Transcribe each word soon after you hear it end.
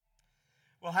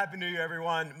Well, Happy New Year,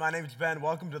 everyone. My name is Ben.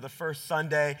 Welcome to the first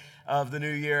Sunday of the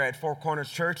new year at Four Corners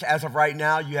Church. As of right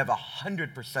now, you have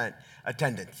 100%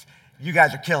 attendance. You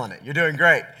guys are killing it. You're doing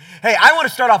great. Hey, I want to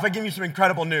start off by giving you some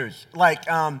incredible news.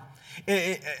 I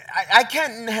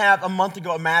couldn't have a month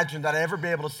ago imagined that I'd ever be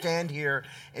able to stand here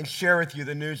and share with you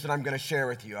the news that I'm going to share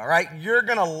with you, all right? You're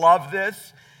going to love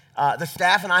this. The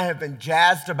staff and I have been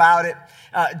jazzed about it.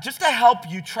 Just to help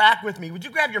you track with me, would you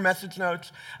grab your message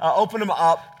notes, open them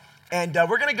up, and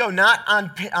we're going to go not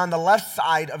on the left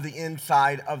side of the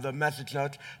inside of the message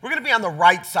notes. We're going to be on the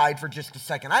right side for just a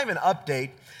second. I have an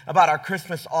update about our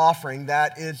Christmas offering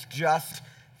that is just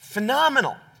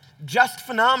phenomenal. Just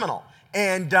phenomenal.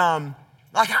 And I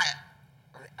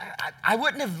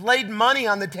wouldn't have laid money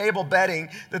on the table betting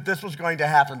that this was going to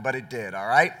happen, but it did, all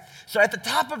right? So at the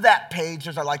top of that page,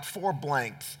 there's like 4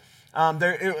 blanks. One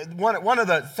of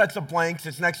the sets of blanks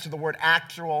is next to the word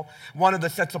actual. One of the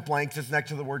sets of blanks is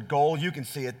next to the word goal. You can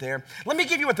see it there. Let me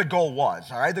give you what the goal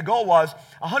was, all right? The goal was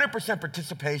 100%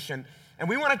 participation, and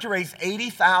we wanted to raise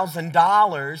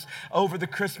 $80,000 over the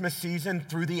Christmas season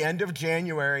through the end of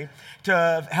January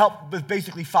to help with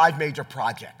basically 5 major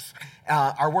projects.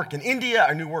 Our work in India,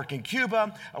 our new work in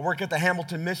Cuba, our work at the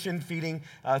Hamilton Mission feeding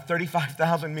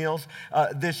 35,000 meals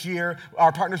this year,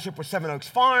 our partnership with Seven Oaks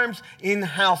Farms,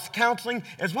 in-house counseling,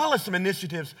 as well as some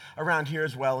initiatives around here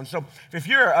as well. And so if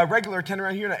you're a regular attendant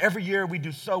around here, every year we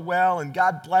do so well and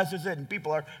God blesses it and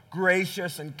people are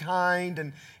gracious and kind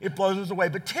and it blows us away.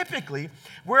 But typically,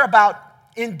 we're about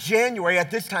in January, at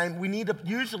this time, we need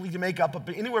usually to make up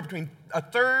anywhere between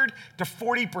 1/3 to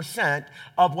 40%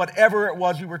 of whatever it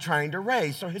was we were trying to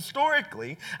raise. So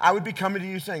historically, I would be coming to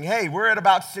you saying, hey, we're at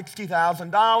about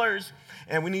 $60,000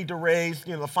 and we need to raise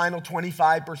the final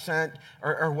 25%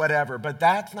 or whatever. But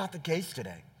that's not the case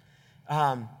today.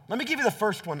 Let me give you the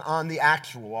first one on the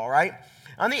actual, all right?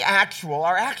 On the actual,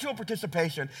 our actual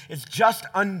participation is just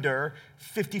under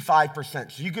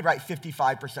 55%. So you could write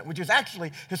 55%, which is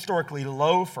actually historically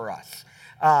low for us.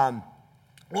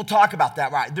 We'll talk about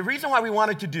that, right? The reason why we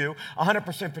wanted to do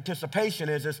 100% participation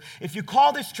is if you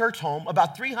call this church home,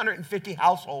 about 350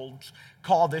 households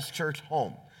call this church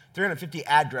home. 350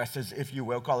 addresses, if you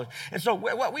will, call it. And so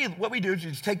what we do is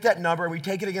just take that number, and we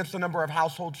take it against the number of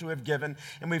households who have given,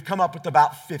 and we've come up with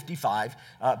about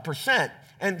 55%.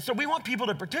 And so we want people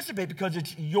to participate because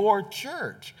it's your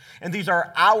church. And these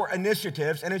are our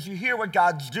initiatives. And as you hear what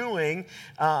God's doing,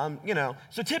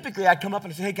 so typically I'd come up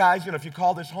and say, hey guys, if you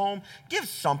call this home, give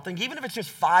something, even if it's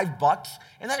just $5.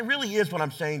 And that really is what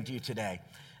I'm saying to you today.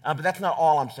 But that's not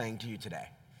all I'm saying to you today.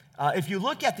 If you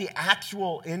look at the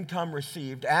actual income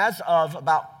received, as of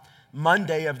about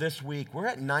Monday of this week, we're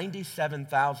at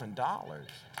 $97,000.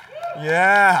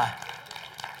 Yeah.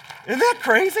 Isn't that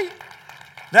crazy?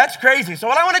 That's crazy. So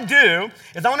what I want to do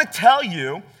is I want to tell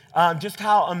you just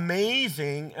how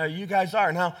amazing you guys are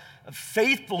and how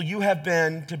faithful you have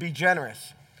been to be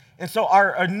generous. And so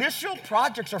our initial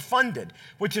projects are funded,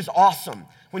 which is awesome.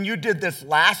 When you did this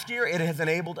last year, it has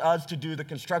enabled us to do the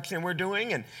construction we're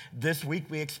doing. And this week,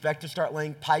 we expect to start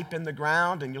laying pipe in the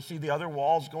ground, and you'll see the other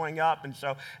walls going up. And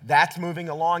so that's moving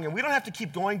along. And we don't have to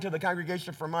keep going to the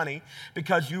congregation for money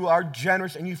because you are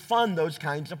generous and you fund those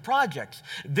kinds of projects.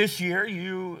 This year,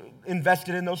 you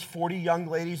invested in those 40 young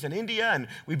ladies in India, and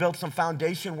we built some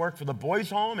foundation work for the boys'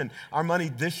 home. And our money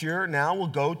this year now will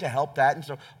go to help that. And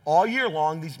so all year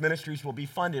long, these ministries will be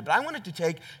funded. But I wanted to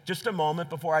take just a moment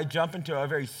before I jump into a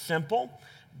very simple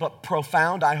but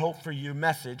profound, I hope for you,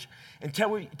 message and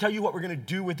tell you what we're going to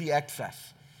do with the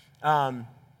excess.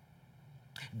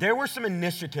 There were some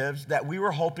initiatives that we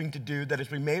were hoping to do that as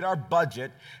we made our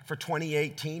budget for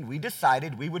 2018, we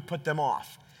decided we would put them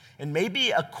off. And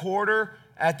maybe a quarter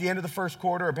at the end of the first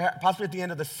quarter or possibly at the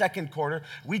end of the second quarter,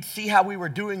 we'd see how we were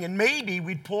doing and maybe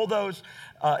we'd pull those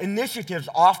initiatives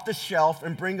off the shelf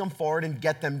and bring them forward and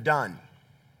get them done.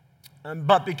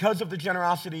 But because of the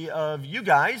generosity of you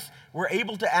guys, we're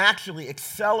able to actually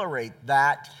accelerate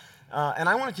that. And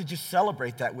I wanted to just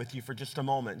celebrate that with you for just a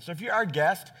moment. So if you're our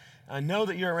guest, know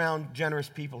that you're around generous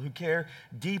people who care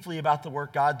deeply about the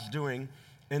work God's doing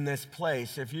in this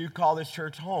place. If you call this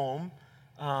church home,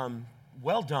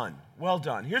 well done, well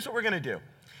done. Here's what we're going to do.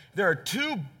 There are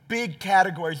 2 big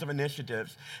categories of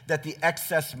initiatives that the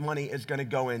excess money is going to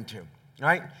go into.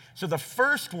 Right? So the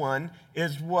first one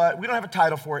is what, we don't have a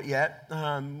title for it yet.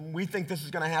 We think this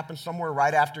is going to happen somewhere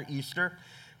right after Easter,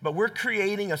 but we're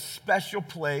creating a special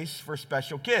place for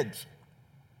special kids.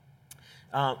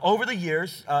 Over the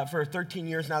years, for 13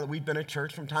 years now that we've been a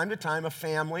church, from time to time, a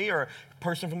family or a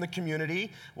person from the community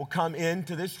will come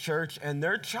into this church and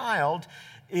their child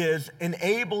is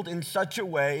enabled in such a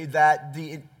way that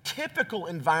the typical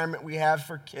environment we have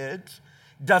for kids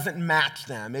doesn't match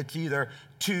them. It's either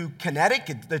too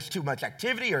kinetic, there's too much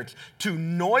activity, or it's too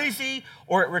noisy,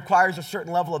 or it requires a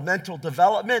certain level of mental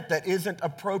development that isn't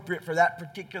appropriate for that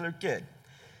particular kid.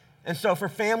 And so for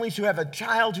families who have a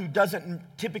child who doesn't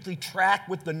typically track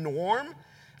with the norm,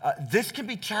 this can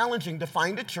be challenging to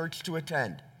find a church to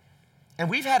attend. And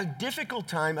we've had a difficult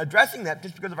time addressing that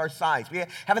just because of our size. We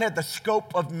haven't had the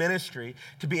scope of ministry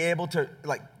to be able to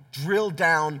drill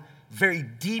down very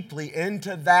deeply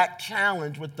into that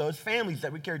challenge with those families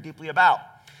that we care deeply about.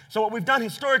 So what we've done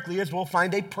historically is we'll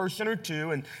find a person or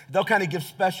two, and they'll kind of give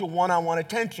special one-on-one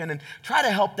attention and try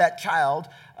to help that child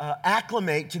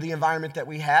acclimate to the environment that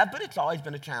we have, but it's always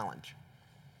been a challenge.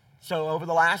 So over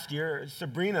the last year,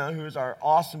 Sabrina, who is our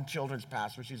awesome children's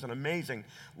pastor, she's an amazing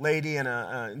lady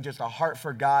and just a heart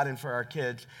for God and for our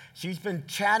kids. She's been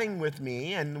chatting with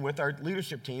me and with our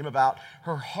leadership team about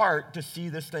her heart to see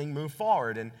this thing move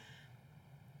forward. And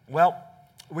well,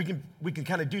 we can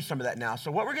kind of do some of that now. So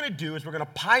what we're going to do is we're going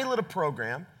to pilot a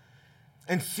program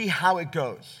and see how it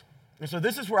goes. And so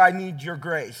this is where I need your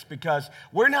grace, because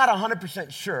we're not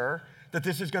 100% sure that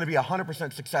this is going to be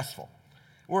 100% successful.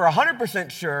 We're 100%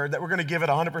 sure that we're going to give it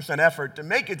 100% effort to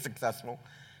make it successful,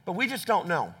 but we just don't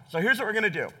know. So here's what we're going to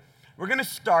do. We're going to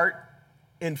start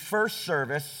in first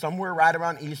service, somewhere right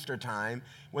around Easter time,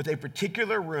 with a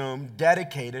particular room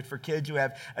dedicated for kids who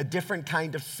have a different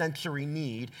kind of sensory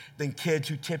need than kids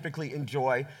who typically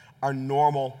enjoy our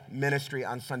normal ministry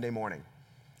on Sunday morning.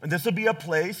 And this will be a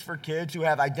place for kids who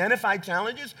have identified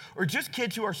challenges or just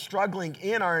kids who are struggling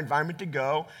in our environment to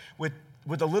go with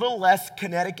a little less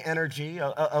kinetic energy,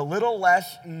 a little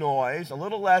less noise, a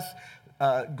little less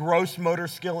gross motor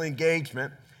skill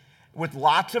engagement, with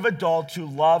lots of adults who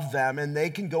love them, and they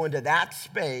can go into that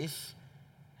space.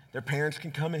 Their parents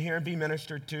can come in here and be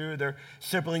ministered to. Their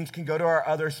siblings can go to our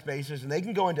other spaces, and they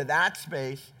can go into that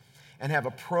space and have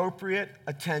appropriate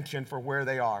attention for where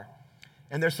they are.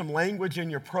 And there's some language in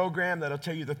your program that'll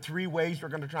tell you the 3 ways we're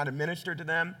going to try to minister to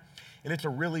them. And it's a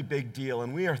really big deal,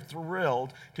 and we are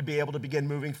thrilled to be able to begin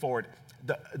moving forward.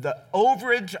 The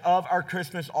overage of our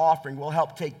Christmas offering will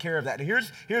help take care of that. And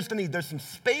here's the need. There's some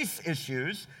space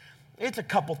issues. It's a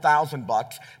couple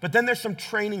 $1,000, but then there's some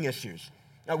training issues.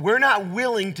 Now, we're not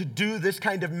willing to do this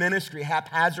kind of ministry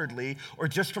haphazardly or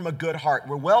just from a good heart.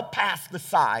 We're well past the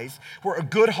size where a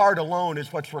good heart alone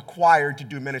is what's required to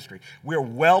do ministry. We're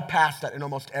well past that in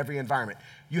almost every environment.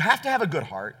 You have to have a good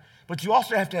heart, but you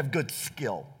also have to have good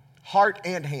skill, heart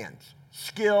and hands.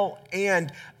 Skill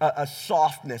and a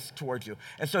softness towards you.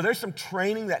 And so there's some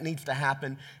training that needs to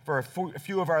happen for a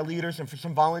few of our leaders and for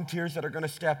some volunteers that are going to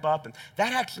step up. And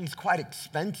that actually is quite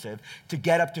expensive to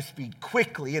get up to speed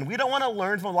quickly. And we don't want to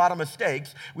learn from a lot of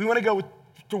mistakes. We want to go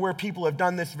to where people have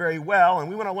done this very well, and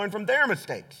we want to learn from their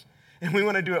mistakes. And we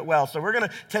want to do it well. So we're going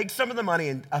to take some of the money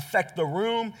and affect the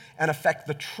room and affect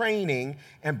the training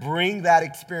and bring that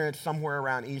experience somewhere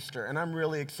around Easter. And I'm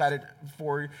really excited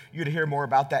for you to hear more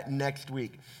about that next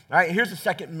week. All right, here's the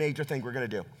second major thing we're going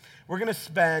to do. We're going to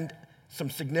spend some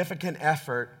significant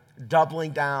effort doubling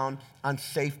down on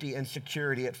safety and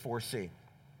security at 4C.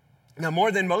 Now,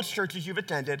 more than most churches you've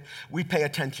attended, we pay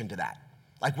attention to that.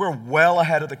 Like, we're well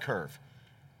ahead of the curve.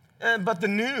 But the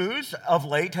news of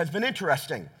late has been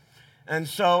interesting. And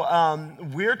so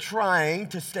we're trying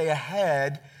to stay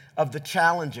ahead of the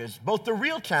challenges, both the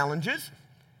real challenges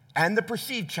and the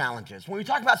perceived challenges. When we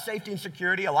talk about safety and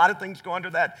security, a lot of things go under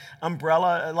that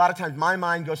umbrella. A lot of times my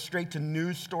mind goes straight to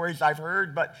news stories I've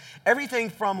heard, but everything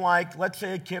from, like, let's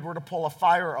say a kid were to pull a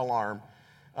fire alarm,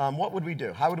 what would we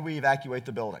do? How would we evacuate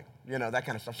the building? You know, that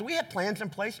kind of stuff. So we have plans in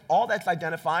place. All that's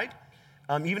identified.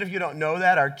 Even if you don't know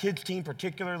that, our kids team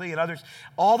particularly and others,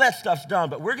 all that stuff's done.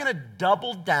 But we're going to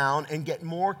double down and get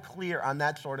more clear on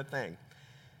that sort of thing.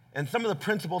 And some of the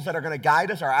principles that are going to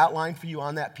guide us are outlined for you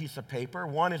on that piece of paper.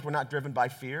 One is we're not driven by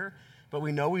fear, but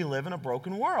we know we live in a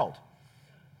broken world.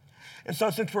 And so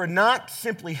since we're not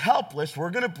simply helpless,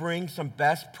 we're going to bring some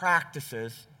best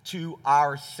practices to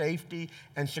our safety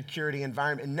and security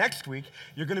environment. And next week,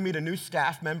 you're going to meet a new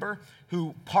staff member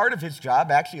who part of his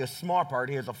job, actually a small part,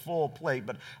 he has a full plate,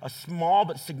 but a small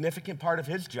but significant part of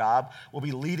his job will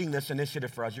be leading this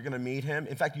initiative for us. You're going to meet him.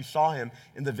 In fact, you saw him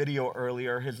in the video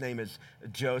earlier. His name is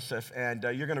Joseph, and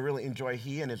you're going to really enjoy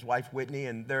he and his wife, Whitney,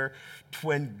 and their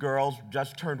twin girls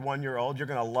just turned 1 year old. You're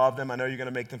going to love them. I know you're going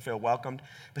to make them feel welcomed.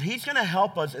 But he's going to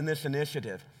help us in this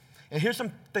initiative. And here's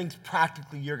some things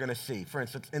practically you're going to see, for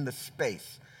instance, in the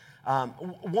space.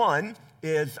 One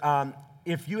is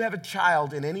if you have a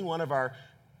child in any one of our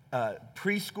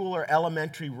preschool or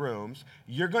elementary rooms,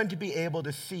 you're going to be able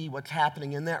to see what's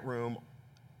happening in that room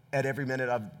at every minute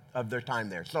of their time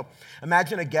there. So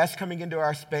imagine a guest coming into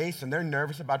our space and they're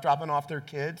nervous about dropping off their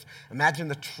kids. Imagine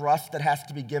the trust that has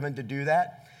to be given to do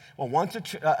that. Well, once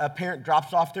a parent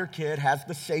drops off their kid, has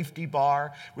the safety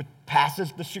bar,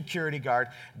 passes the security guard,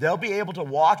 they'll be able to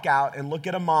walk out and look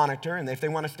at a monitor, and if they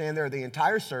want to stand there the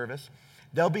entire service,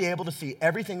 they'll be able to see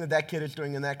everything that kid is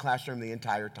doing in that classroom the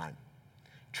entire time.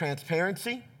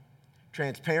 Transparency,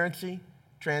 transparency,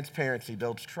 transparency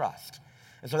builds trust.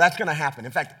 And so that's going to happen.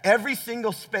 In fact, every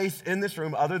single space in this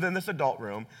room, other than this adult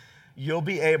room, you'll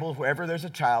be able, wherever there's a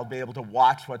child, be able to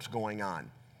watch what's going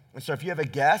on. And so if you have a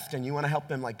guest and you want to help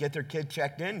them get their kid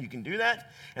checked in, you can do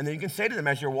that. And then you can say to them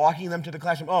as you're walking them to the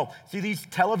classroom, oh, see these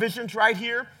televisions right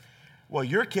here? Well,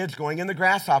 your kid's going in the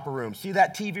grasshopper room. See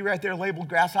that TV right there labeled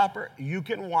grasshopper? You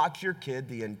can watch your kid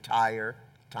the entire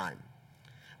time.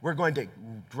 We're going to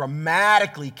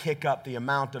dramatically kick up the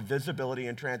amount of visibility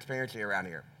and transparency around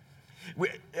here.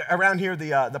 Around here,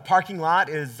 the parking lot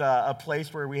is a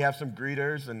place where we have some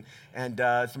greeters and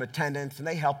some attendants, and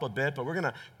they help a bit, but we're going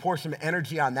to pour some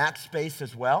energy on that space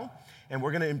as well, and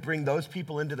we're going to bring those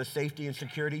people into the safety and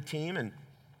security team and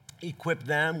equip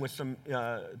them with some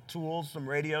tools, some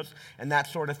radios, and that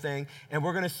sort of thing, and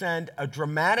we're going to send a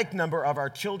dramatic number of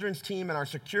our children's team and our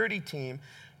security team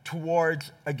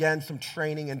towards, again, some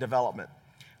training and development.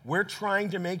 We're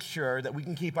trying to make sure that we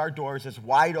can keep our doors as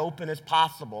wide open as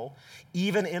possible,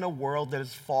 even in a world that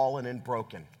is fallen and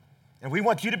broken. And we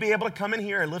want you to be able to come in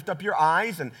here and lift up your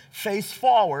eyes and face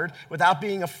forward without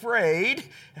being afraid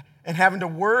and having to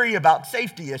worry about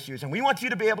safety issues. And we want you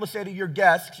to be able to say to your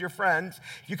guests, your friends,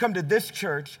 if you come to this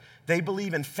church, they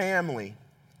believe in family.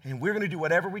 And we're going to do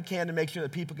whatever we can to make sure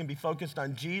that people can be focused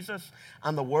on Jesus,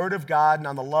 on the Word of God, and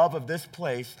on the love of this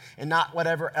place, and not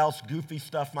whatever else goofy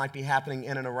stuff might be happening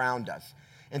in and around us.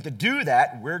 And to do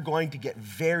that, we're going to get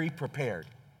very prepared.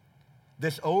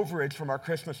 This overage from our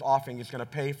Christmas offering is going to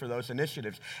pay for those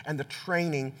initiatives and the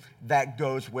training that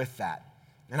goes with that.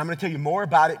 And I'm going to tell you more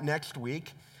about it next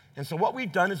week. And so what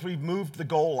we've done is we've moved the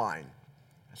goal line.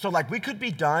 So we could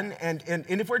be done, and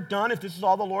if we're done, if this is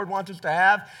all the Lord wants us to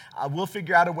have, we'll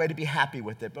figure out a way to be happy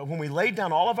with it. But when we laid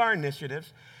down all of our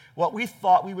initiatives, what we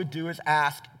thought we would do is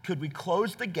ask, could we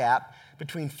close the gap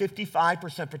between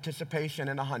 55% participation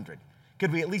and 100?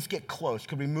 Could we at least get close?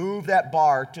 Could we move that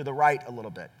bar to the right a little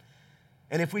bit?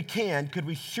 And if we can, could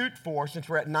we shoot for, since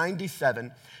we're at 97,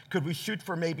 could we shoot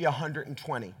for maybe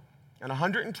 120? And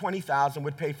 120,000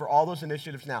 would pay for all those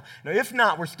initiatives now. Now, if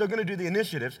not, we're still going to do the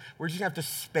initiatives. We're just going to have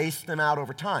to space them out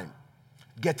over time,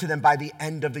 get to them by the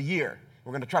end of the year.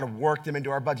 We're going to try to work them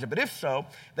into our budget. But if so,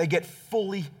 they get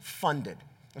fully funded.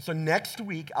 And so next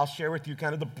week, I'll share with you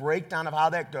kind of the breakdown of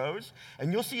how that goes.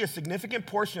 And you'll see a significant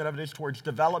portion of it is towards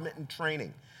development and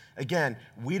training. Again,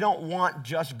 we don't want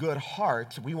just good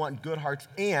hearts. We want good hearts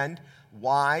and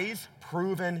wise,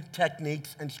 proven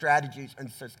techniques and strategies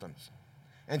and systems.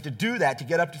 And to do that, to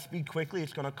get up to speed quickly,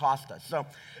 it's going to cost us. So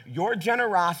your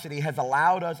generosity has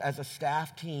allowed us as a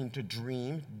staff team to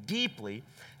dream deeply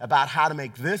about how to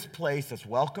make this place as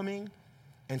welcoming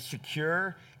and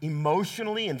secure,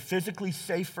 emotionally and physically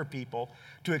safe for people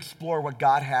to explore what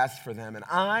God has for them. And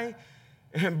I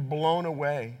am blown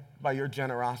away by your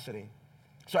generosity.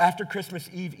 So after Christmas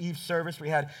Eve service, we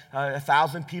had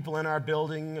 1,000 people in our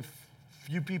building.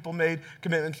 Few people made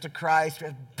commitments to Christ. We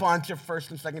had a bunch of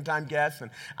first and second time guests. And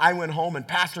I went home, and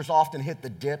pastors often hit the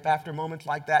dip after moments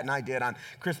like that. And I did on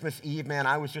Christmas Eve, man.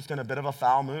 I was just in a bit of a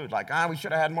foul mood. Like, we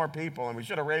should have had more people, and we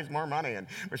should have raised more money. And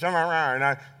we're somewhere around. And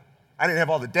I didn't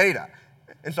have all the data.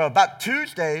 And so about 2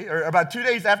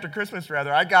 days after Christmas,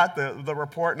 rather, I got the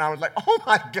report, and I was like, oh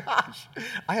my gosh,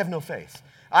 I have no faith.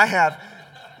 I have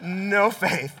no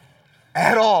faith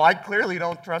at all. I clearly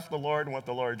don't trust the Lord and what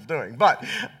the Lord's doing, but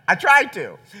I tried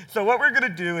to. So what we're going to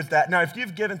do is that, now if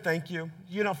you've given, thank you.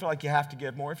 You don't feel like you have to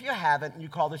give more. If you haven't and you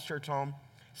call this church home,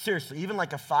 seriously, even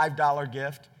like a $5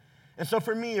 gift. And so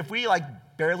for me, if we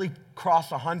barely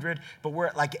cross 100, but we're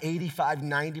at 85,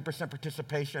 90%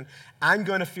 participation, I'm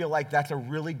going to feel like that's a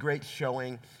really great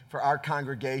showing for our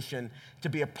congregation to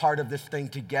be a part of this thing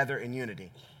together in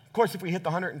unity. Of course, if we hit the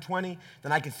 120,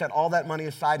 then I can set all that money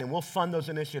aside and we'll fund those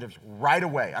initiatives right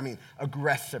away.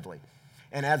 Aggressively.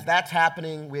 And as that's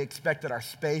happening, we expect that our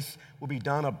space will be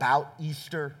done about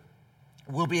Easter.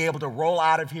 We'll be able to roll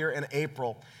out of here in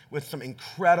April with some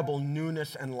incredible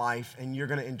newness and life, and you're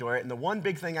going to enjoy it. And the one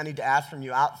big thing I need to ask from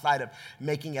you outside of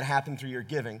making it happen through your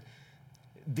giving,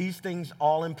 these things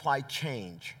all imply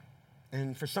change.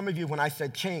 And for some of you, when I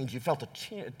said change, you felt a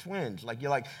twinge. You're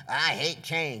like, I hate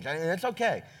change. And it's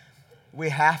okay. We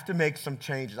have to make some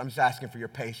changes. I'm just asking for your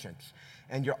patience.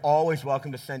 And you're always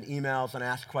welcome to send emails and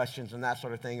ask questions and that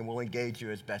sort of thing, and we'll engage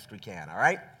you as best we can, all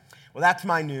right? Well, that's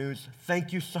my news.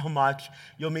 Thank you so much.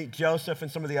 You'll meet Joseph and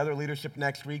some of the other leadership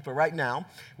next week. But right now,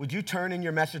 would you turn in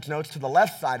your message notes to the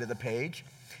left side of the page?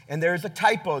 And there's a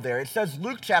typo there. It says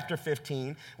Luke chapter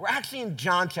 15. We're actually in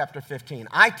John chapter 15.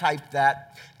 I typed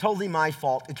that. Totally my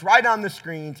fault. It's right on the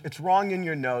screens. It's wrong in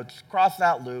your notes. Cross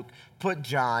out Luke. Put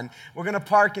John. We're going to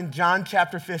park in John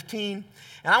chapter 15.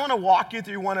 And I want to walk you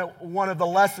through one of the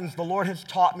lessons the Lord has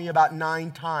taught me about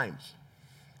 9 times.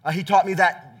 He taught me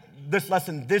this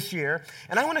lesson this year.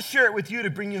 And I want to share it with you to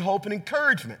bring you hope and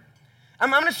encouragement.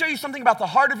 I'm going to show you something about the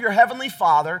heart of your Heavenly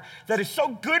Father that is so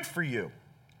good for you.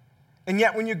 And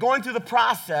yet when you're going through the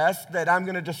process that I'm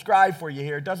going to describe for you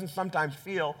here, it doesn't sometimes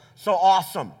feel so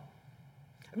awesome.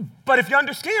 But if you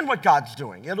understand what God's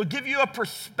doing, it'll give you a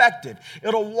perspective.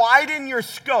 It'll widen your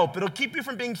scope. It'll keep you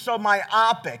from being so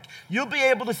myopic. You'll be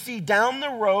able to see down the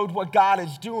road what God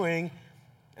is doing,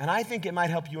 and I think it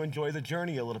might help you enjoy the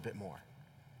journey a little bit more.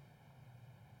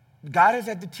 God has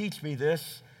had to teach me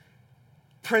this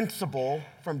principle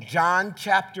from John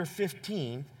chapter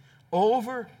 15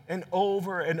 over and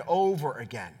over and over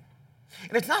again.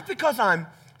 And it's not because I'm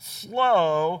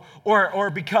slow or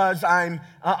because I'm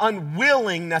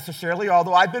unwilling necessarily,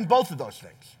 although I've been both of those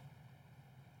things.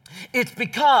 It's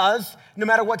because no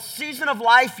matter what season of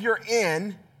life you're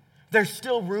in, there's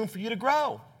still room for you to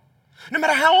grow. No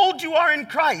matter how old you are in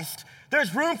Christ,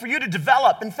 there's room for you to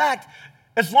develop. In fact,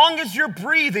 as long as you're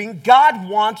breathing, God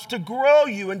wants to grow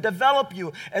you and develop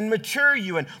you and mature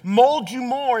you and mold you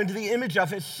more into the image of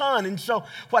His Son. And so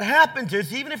what happens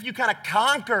is, even if you kind of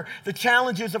conquer the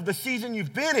challenges of the season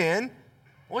you've been in,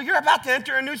 well, you're about to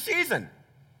enter a new season.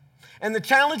 And the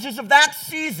challenges of that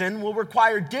season will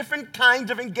require different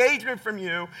kinds of engagement from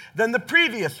you than the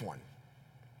previous one.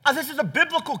 Now, this is a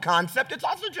biblical concept. It's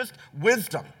also just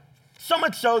wisdom. So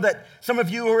much so that some of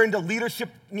you who are into leadership,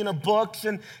 books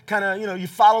and kind of, you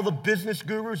follow the business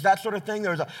gurus, that sort of thing.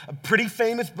 There was a pretty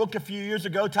famous book a few years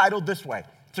ago titled this way.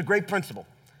 It's a great principle.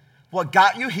 What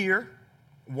got you here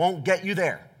won't get you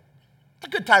there. It's a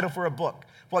good title for a book.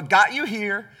 What got you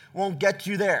here won't get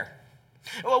you there.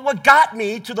 Well, what got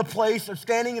me to the place of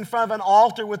standing in front of an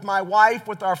altar with my wife,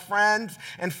 with our friends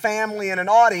and family and an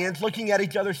audience, looking at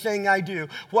each other saying, I do.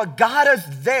 What got us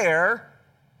there,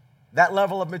 that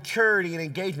level of maturity and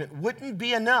engagement, wouldn't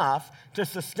be enough to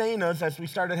sustain us as we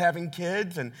started having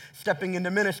kids and stepping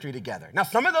into ministry together. Now,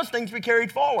 some of those things we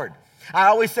carried forward. I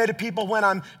always say to people when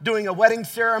I'm doing a wedding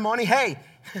ceremony, hey,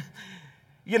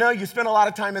 you spend a lot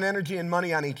of time and energy and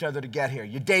money on each other to get here.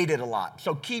 You dated a lot,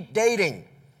 so keep dating,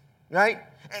 right?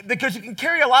 Because you can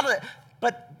carry a lot of that.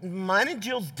 But mine and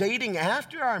Jill's dating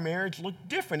after our marriage looked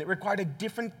different. It required a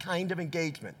different kind of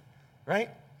engagement, right?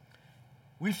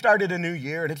 We've started a new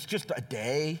year, and it's just a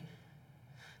day.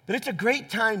 But it's a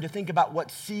great time to think about what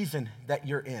season that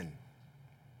you're in.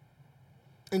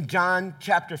 In John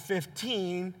chapter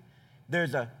 15,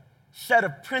 there's a set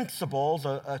of principles,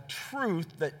 a truth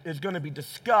that is going to be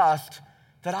discussed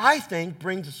that I think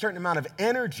brings a certain amount of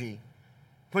energy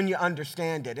when you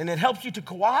understand it. And it helps you to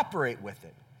cooperate with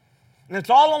it. And it's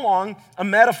all along a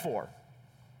metaphor.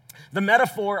 The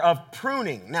metaphor of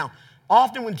pruning. Now,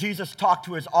 often when Jesus talked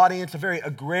to his audience, a very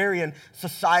agrarian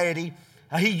society,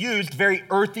 he used very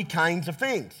earthy kinds of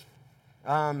things.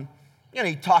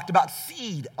 He talked about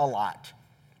seed a lot.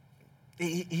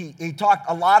 He talked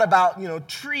a lot about,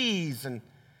 trees. And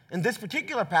in this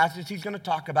particular passage, he's going to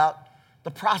talk about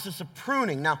the process of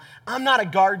pruning. Now, I'm not a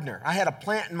gardener. I had a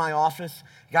plant in my office,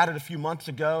 got it a few months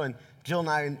ago, and Jill and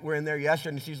I were in there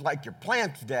yesterday, and she's like, your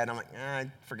plant's dead. I'm like, I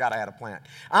forgot I had a plant.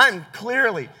 I'm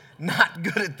clearly not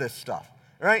good at this stuff,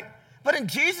 right? But in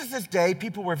Jesus' day,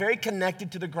 people were very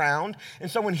connected to the ground, and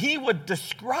so when he would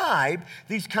describe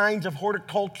these kinds of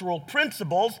horticultural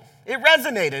principles, it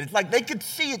resonated. It's like they could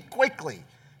see it quickly.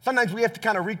 Sometimes we have to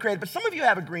kind of recreate it, but some of you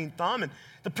have a green thumb, and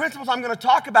the principles I'm going to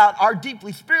talk about are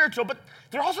deeply spiritual, but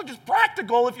they're also just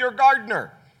practical if you're a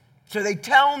gardener. So they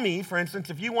tell me, for instance,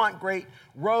 if you want great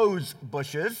rose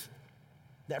bushes,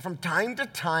 that from time to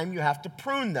time you have to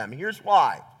prune them. Here's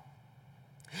why.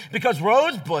 Because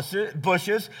rose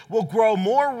bushes will grow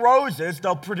more roses,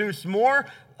 they'll produce more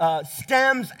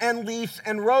stems and leaves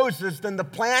and roses than the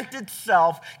plant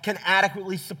itself can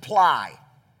adequately supply.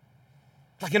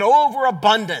 It's like an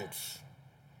overabundance.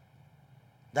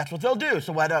 That's what they'll do.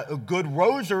 So what a good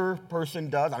roser person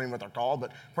does, I don't know what they're called,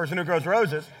 but person who grows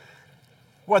roses,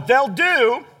 what they'll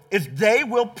do is they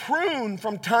will prune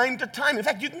from time to time. In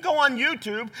fact, you can go on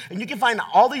YouTube and you can find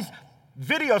all these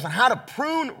videos on how to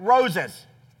prune roses.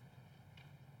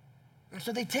 And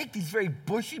so they take these very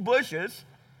bushy bushes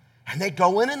and they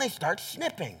go in and they start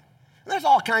snipping. And there's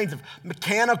all kinds of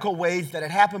mechanical ways that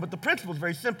it happens, but the principle is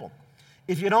very simple.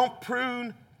 If you don't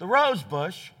prune the rose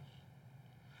bush,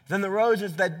 then the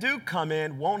roses that do come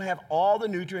in won't have all the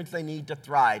nutrients they need to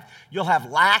thrive. You'll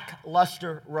have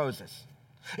lackluster roses.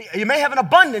 You may have an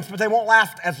abundance, but they won't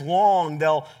last as long.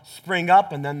 They'll spring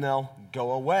up and then they'll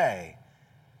go away.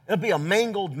 It'll be a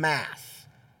mangled mass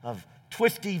of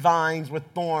twisty vines with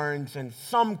thorns and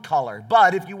some color.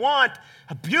 But if you want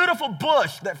a beautiful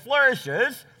bush that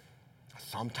flourishes,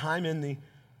 sometime in the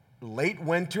late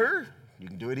winter, you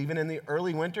can do it even in the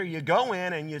early winter, you go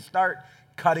in and you start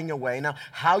cutting away. Now,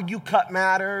 how you cut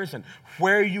matters and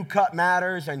where you cut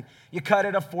matters, and you cut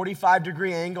at a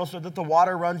 45-degree angle so that the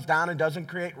water runs down and doesn't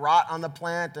create rot on the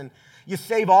plant, and you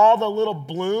save all the little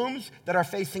blooms that are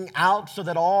facing out so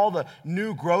that all the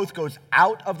new growth goes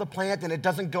out of the plant and it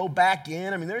doesn't go back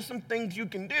in. I mean, there's some things you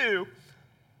can do,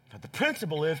 but the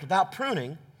principle is without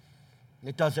pruning,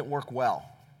 it doesn't work well.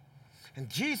 And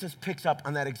Jesus picks up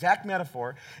on that exact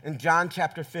metaphor in John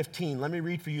chapter 15. Let me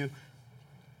read for you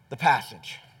the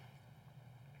passage.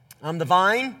 I'm the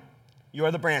vine, you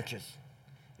are the branches.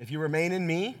 If you remain in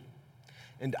me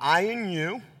and I in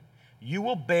you, you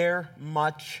will bear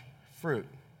much fruit.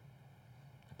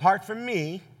 Apart from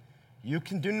me, you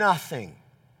can do nothing.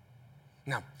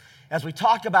 Now, as we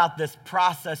talk about this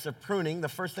process of pruning, the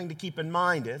first thing to keep in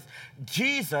mind is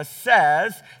Jesus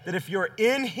says that if you're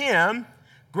in him,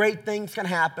 great things can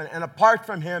happen, and apart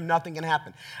from him, nothing can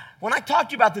happen. When I talk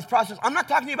to you about this process, I'm not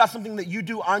talking to you about something that you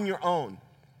do on your own.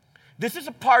 This is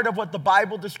a part of what the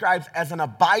Bible describes as an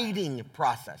abiding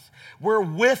process. We're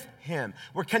with him.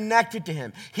 We're connected to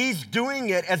him. He's doing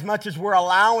it as much as we're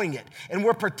allowing it, and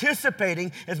we're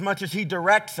participating as much as he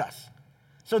directs us.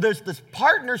 So there's this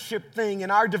partnership thing in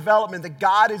our development that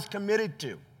God is committed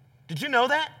to. Did you know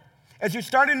that? As you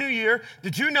start a new year,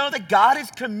 did you know that God is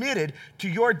committed to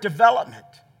your development?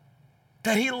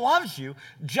 That he loves you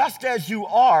just as you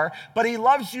are, but he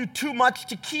loves you too much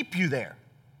to keep you there.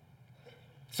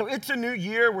 So it's a new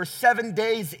year. We're 7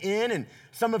 days in, and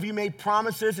some of you made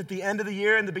promises at the end of the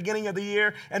year, and the beginning of the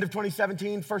year, end of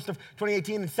 2017, first of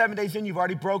 2018, and 7 days in, you've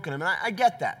already broken them. And I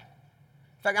get that.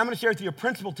 In fact, I'm going to share with you a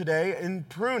principle today in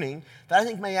pruning that I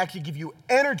think may actually give you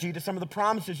energy to some of the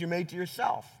promises you made to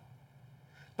yourself.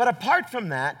 But apart from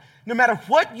that, no matter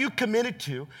what you committed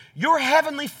to, your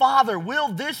Heavenly Father will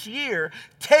this year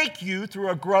take you through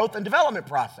a growth and development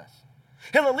process.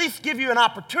 He'll at least give you an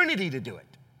opportunity to do it,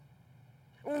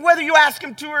 whether you ask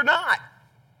him to or not.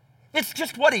 It's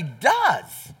just what he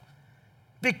does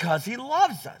because he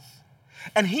loves us.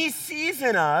 And he sees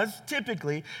in us,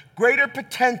 typically, greater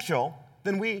potential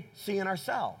than we see in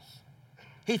ourselves.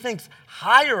 He thinks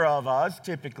higher of us,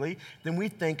 typically, than we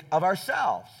think of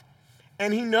ourselves.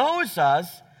 And he knows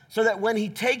us so that when he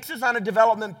takes us on a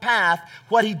development path,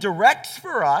 what he directs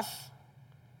for us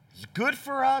is good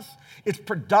for us, it's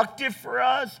productive for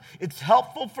us, it's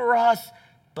helpful for us,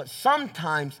 but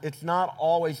sometimes it's not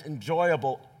always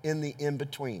enjoyable in the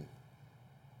in-between.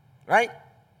 Right?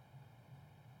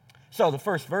 So the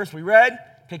first verse we read,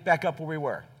 pick back up where we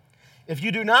were. If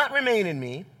you do not remain in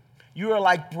me, you are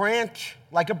like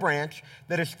a branch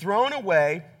that is thrown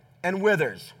away and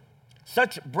withers.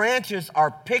 Such branches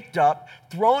are picked up,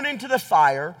 thrown into the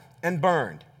fire, and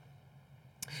burned.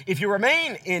 If you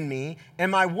remain in me,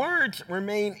 and my words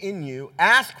remain in you,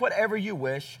 ask whatever you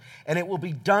wish, and it will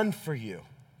be done for you.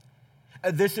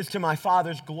 This is to my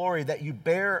Father's glory, that you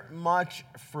bear much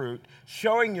fruit,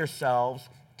 showing yourselves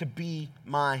to be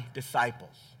my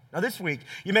disciples. Now this week,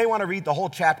 you may want to read the whole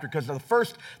chapter, because the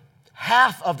first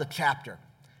half of the chapter,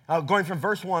 going from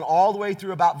verse 1 all the way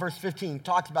through about verse 15,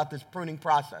 talks about this pruning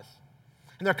process.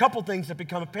 And there are a couple things that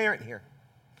become apparent here.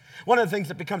 One of the things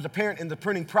that becomes apparent in the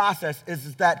pruning process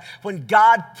is that when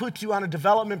God puts you on a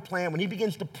development plan, when he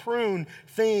begins to prune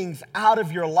things out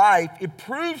of your life, it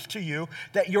proves to you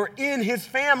that you're in his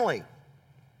family.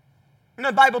 And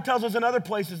the Bible tells us in other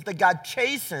places that God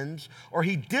chastens or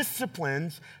he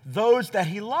disciplines those that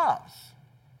he loves.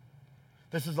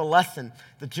 This is a lesson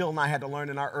that Jill and I had to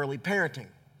learn in our early parenting.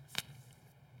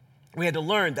 We had to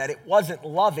learn that it wasn't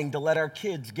loving to let our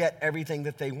kids get everything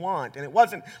that they want. And it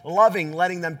wasn't loving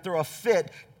letting them throw a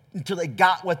fit until they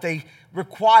got what they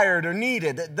required or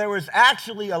needed. There was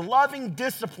actually a loving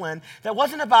discipline that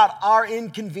wasn't about our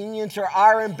inconvenience or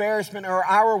our embarrassment or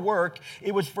our work.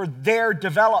 It was for their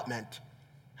development.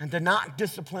 And to not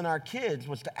discipline our kids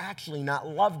was to actually not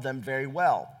love them very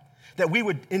well. That we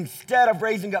would, instead of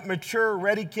raising up mature,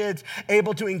 ready kids,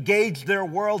 able to engage their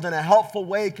world in a helpful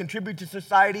way, contribute to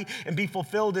society, and be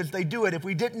fulfilled as they do it, if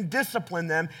we didn't discipline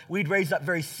them, we'd raise up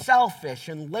very selfish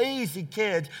and lazy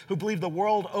kids who believed the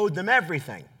world owed them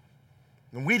everything.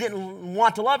 And we didn't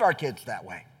want to love our kids that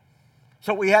way.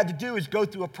 So what we had to do is go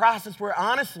through a process where,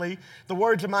 honestly, the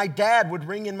words of my dad would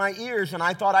ring in my ears, and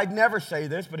I thought I'd never say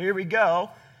this, but here we go.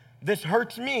 This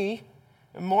hurts me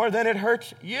more than it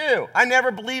hurts you. I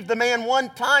never believed the man one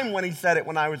time when he said it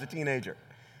when I was a teenager.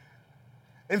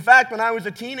 In fact, when I was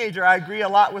a teenager, I agree a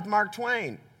lot with Mark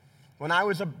Twain. When I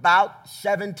was about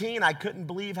 17, I couldn't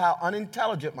believe how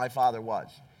unintelligent my father was.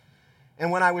 And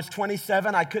when I was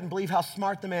 27, I couldn't believe how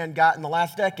smart the man got in the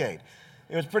last decade.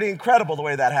 It was pretty incredible the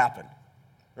way that happened,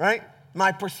 right?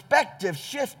 My perspective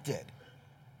shifted.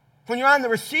 When you're on the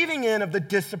receiving end of the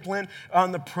discipline,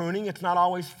 on the pruning, it's not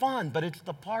always fun, but it's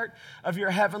the part of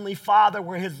your Heavenly Father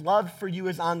where His love for you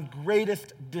is on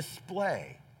greatest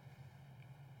display.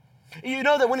 You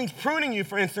know that when He's pruning you,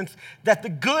 for instance, that the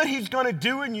good He's going to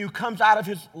do in you comes out of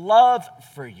His love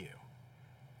for you.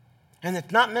 And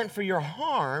it's not meant for your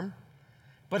harm,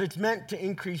 but it's meant to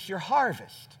increase your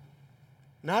harvest.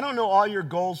 Now, I don't know all your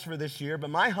goals for this year,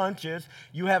 but my hunch is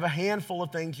you have a handful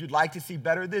of things you'd like to see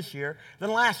better this year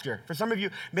than last year. For some of you,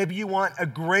 maybe you want a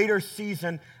greater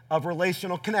season of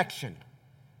relational connection.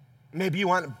 Maybe you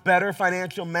want better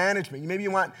financial management. Maybe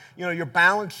you want, your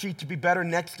balance sheet to be better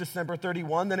next December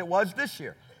 31 than it was this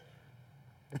year.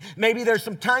 Maybe there's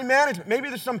some time management. Maybe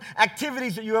there's some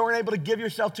activities that you weren't able to give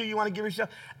yourself to, you want to give yourself.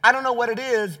 I don't know what it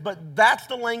is, but that's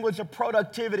the language of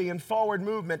productivity and forward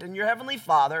movement. And your Heavenly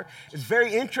Father is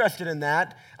very interested in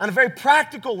that on a very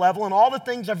practical level in all the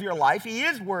things of your life. He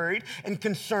is worried and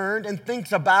concerned and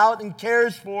thinks about and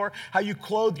cares for how you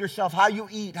clothe yourself, how you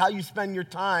eat, how you spend your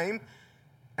time.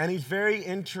 And He's very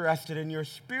interested in your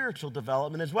spiritual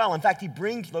development as well. In fact, He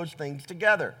brings those things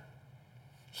together.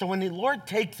 So when the Lord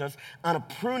takes us on a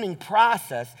pruning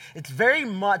process, it very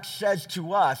much says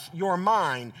to us, you're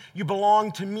mine, you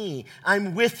belong to me,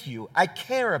 I'm with you, I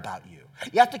care about you.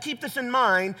 You have to keep this in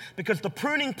mind because the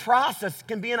pruning process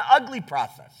can be an ugly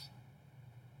process.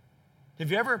 Have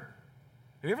you ever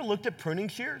looked at pruning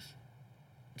shears?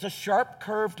 It's a sharp,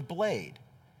 curved blade.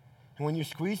 And when you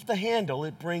squeeze the handle,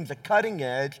 it brings a cutting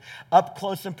edge up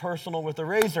close and personal with a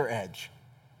razor edge.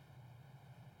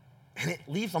 And it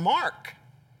leaves a mark.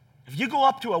 If you go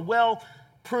up to a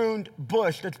well-pruned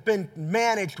bush that's been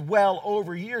managed well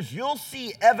over years, you'll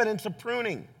see evidence of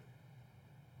pruning.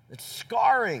 It's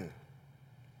scarring.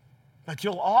 But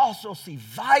you'll also see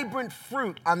vibrant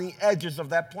fruit on the edges of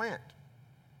that plant.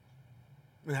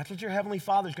 And that's what your Heavenly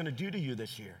Father's going to do to you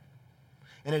this year.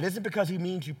 And it isn't because He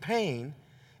means you pain.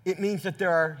 It means that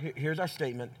here's our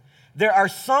statement, there are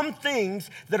some things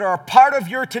that are a part of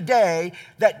your today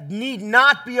that need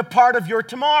not be a part of your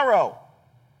tomorrow.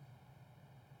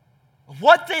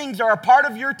 What things are a part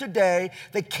of your today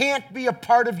that can't be a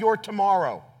part of your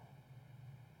tomorrow?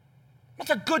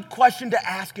 That's a good question to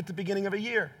ask at the beginning of a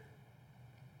year.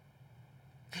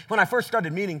 When I first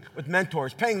started meeting with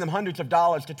mentors, paying them hundreds of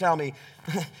dollars to tell me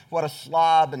what a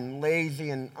slob and lazy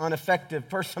and ineffective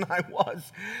person I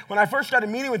was, when I first started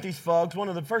meeting with these folks, one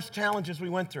of the first challenges we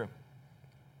went through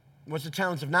was the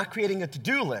challenge of not creating a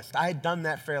to-do list. I had done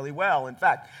that fairly well. In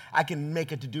fact, I can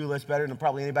make a to-do list better than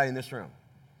probably anybody in this room.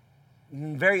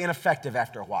 Very ineffective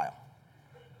after a while.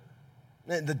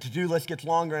 The to-do list gets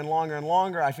longer and longer and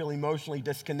longer. I feel emotionally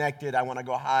disconnected. I want to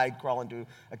go hide, crawl into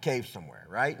a cave somewhere,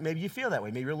 right? Maybe you feel that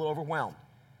way. Maybe you're a little overwhelmed.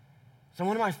 So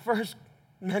one of my first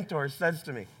mentors says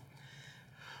to me,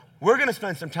 we're going to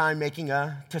spend some time making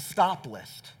a to-stop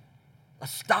list, a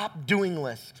stop-doing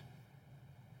list.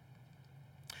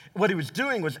 What he was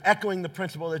doing was echoing the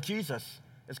principle that Jesus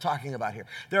is talking about here.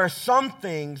 There are some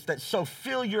things that so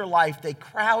fill your life, they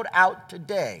crowd out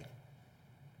today.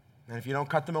 And if you don't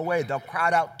cut them away, they'll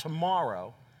crowd out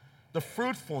tomorrow the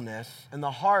fruitfulness and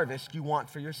the harvest you want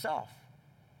for yourself.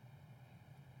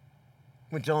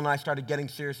 When Jill and I started getting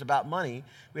serious about money,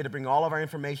 we had to bring all of our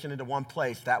information into one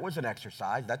place. That was an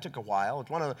exercise. That took a while. It's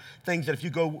one of the things that if you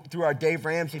go through our Dave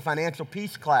Ramsey Financial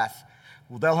Peace class,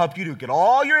 well, they'll help you to get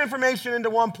all your information into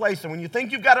one place. And when you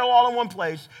think you've got it all in one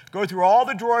place, go through all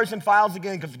the drawers and files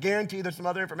again, because I guarantee there's some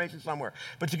other information somewhere.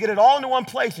 But you get it all into one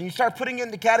place and you start putting it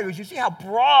into categories, you see how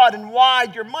broad and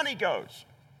wide your money goes.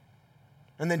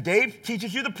 And then Dave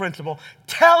teaches you the principle,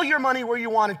 tell your money where you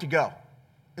want it to go,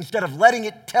 instead of letting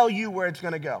it tell you where it's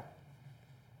going to go.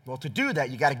 Well, to do that,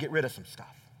 you got to get rid of some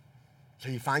stuff. So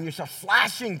you find yourself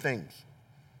slashing things,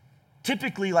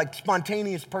 typically like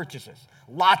spontaneous purchases,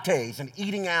 lattes and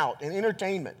eating out and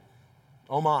entertainment.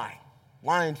 Oh my,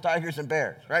 lions, tigers, and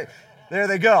bears, right? There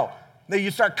they go. Then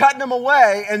you start cutting them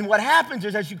away, and what happens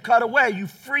is as you cut away, you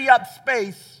free up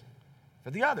space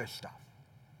for the other stuff.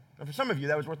 And for some of you,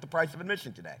 that was worth the price of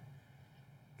admission today.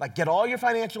 Like, get all your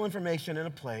financial information in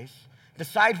a place,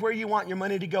 decide where you want your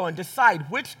money to go, and decide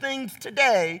which things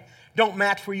today don't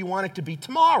match where you want it to be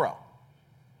tomorrow.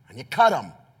 and you cut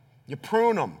them, you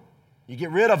prune them, you get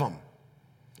rid of them.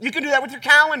 You can do that with your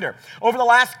calendar. Over the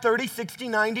last 30, 60,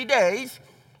 90 days,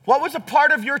 what was a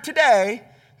part of your today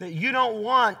that you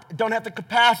don't have the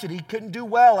capacity, couldn't do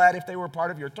well at if they were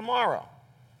part of your tomorrow?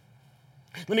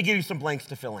 Let me give you some blanks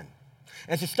to fill in.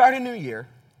 As you start a new year,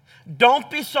 don't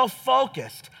be so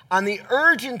focused on the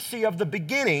urgency of the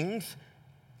beginnings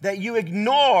that you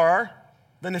ignore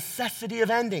the necessity of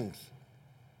endings.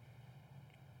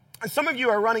 And some of you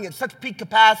are running at such peak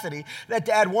capacity that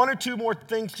to add one or two more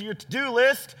things to your to-do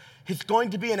list is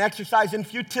going to be an exercise in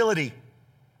futility.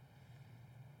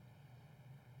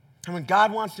 And when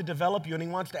God wants to develop you and he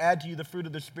wants to add to you the fruit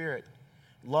of the Spirit,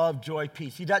 love, joy,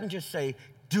 peace, he doesn't just say,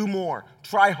 do more,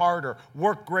 try harder,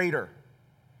 work greater.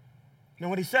 You know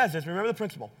what he says is, remember the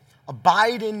principle,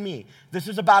 abide in me. This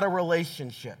is about a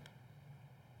relationship.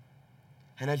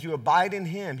 And as you abide in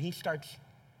him, he starts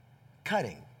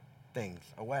cutting things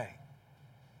away.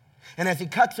 And as he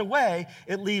cuts away,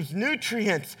 it leaves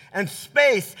nutrients and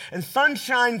space, and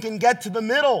sunshine can get to the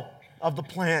middle of the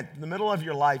plant, the middle of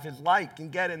your life. His light can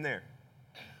get in there.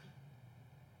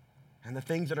 And the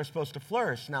things that are supposed to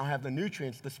flourish now have the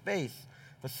nutrients, the space,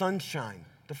 the sunshine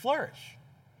to flourish.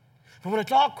 But when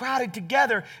it's all crowded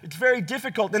together, it's very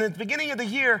difficult. And at the beginning of the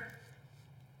year,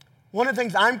 one of the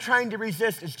things I'm trying to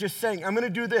resist is just saying, I'm going to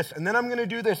do this, and then I'm going to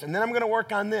do this, and then I'm going to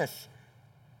work on this.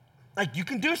 Like, you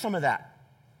can do some of that.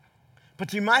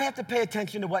 But you might have to pay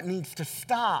attention to what needs to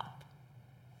stop.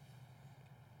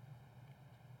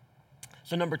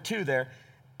 So number 2 there,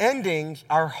 endings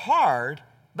are hard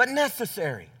but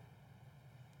necessary.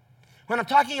 When I'm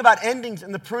talking about endings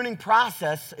in the pruning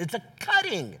process, it's a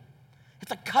cutting.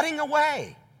 It's a cutting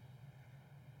away.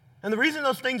 And the reason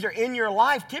those things are in your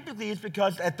life typically is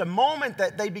because at the moment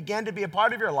that they began to be a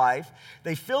part of your life,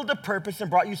 they filled a purpose and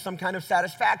brought you some kind of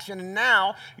satisfaction. And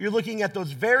now you're looking at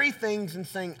those very things and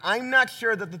saying, I'm not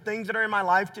sure that the things that are in my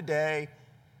life today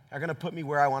are going to put me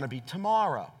where I want to be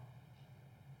tomorrow.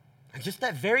 And just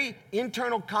that very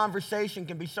internal conversation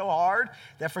can be so hard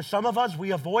that for some of us,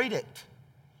 we avoid it.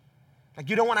 Like,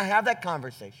 you don't want to have that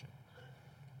conversation.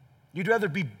 You'd rather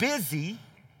be busy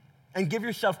and give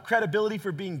yourself credibility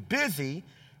for being busy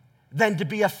than to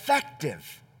be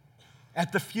effective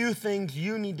at the few things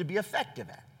you need to be effective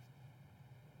at.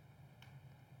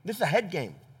 This is a head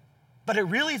game, but it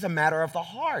really is a matter of the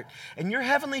heart. And your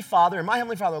Heavenly Father, and my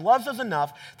Heavenly Father, loves us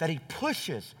enough that he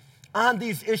pushes on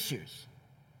these issues.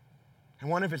 And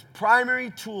one of his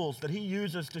primary tools that he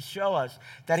uses to show us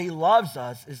that he loves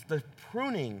us is the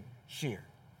pruning shear.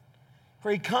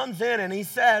 Where he comes in and he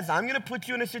says, I'm going to put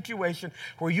you in a situation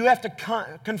where you have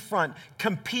to confront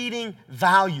competing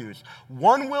values.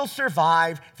 One will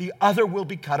survive, the other will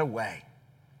be cut away.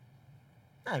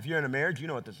 Now, if you're in a marriage, you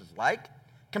know what this is like.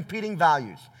 Competing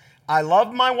values. I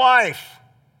love my wife,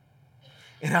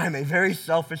 and I'm a very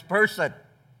selfish person.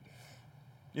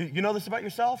 You know this about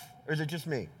yourself, or is it just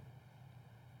me?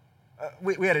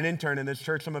 We had an intern in this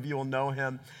church. Some of you will know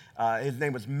him. His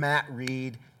name was Matt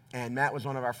Reed. And Matt was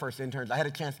one of our first interns. I had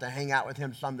a chance to hang out with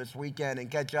him some this weekend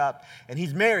and catch up. And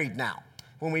he's married now.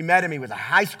 When we met him, he was a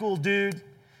high school dude.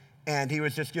 And he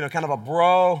was just, kind of a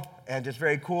bro and just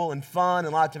very cool and fun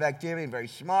and lots of activity and very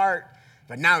smart.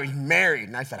 But now he's married.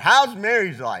 And I said, how's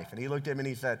marriage life? And he looked at me and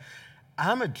he said,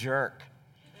 I'm a jerk.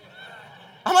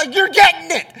 I'm like, you're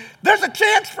getting it. There's a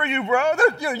chance for you, bro.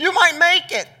 You might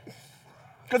make it.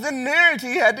 Because in marriage,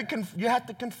 you had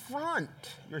to confront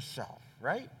yourself,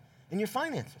 right? In your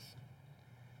finances.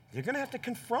 You're going to have to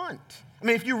confront. I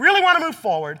mean, if you really want to move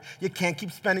forward, you can't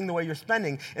keep spending the way you're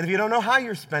spending. And if you don't know how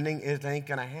you're spending, it ain't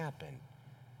going to happen.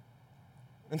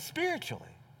 And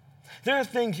spiritually, there are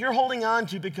things you're holding on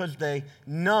to because they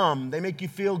numb, they make you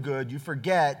feel good, you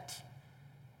forget.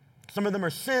 Some of them are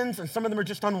sins, and some of them are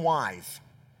just unwise.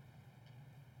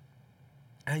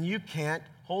 And you can't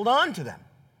hold on to them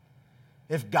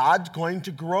if God's going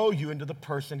to grow you into the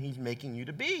person he's making you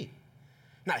to be.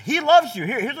 Now, he loves you.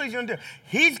 Here's what he's going to do.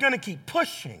 He's going to keep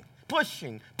pushing.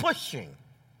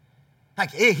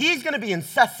 Like, he's going to be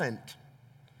incessant.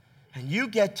 And you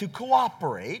get to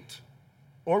cooperate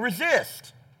or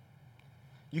resist.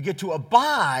 You get to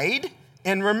abide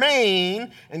and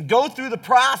remain and go through the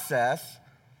process,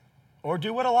 or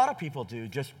do what a lot of people do,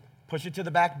 just push it to the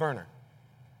back burner.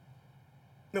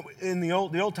 In the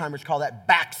old timers call that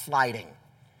backsliding.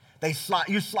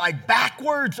 You slide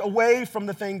backwards away from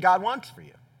the thing God wants for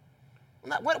you.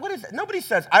 What is it? Nobody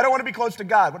says, I don't want to be close to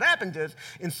God. What happens is,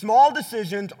 in small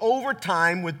decisions over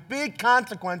time with big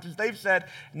consequences, they've said,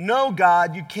 no,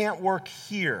 God, you can't work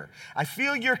here. I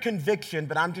feel your conviction,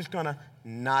 but I'm just going to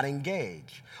not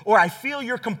engage. Or I feel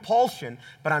your compulsion,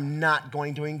 but I'm not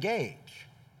going to engage.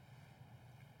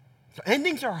 So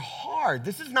endings are hard.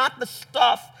 This is not the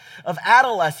stuff of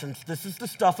adolescence. This is the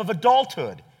stuff of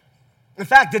adulthood. In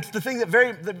fact, it's the thing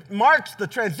that marks the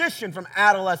transition from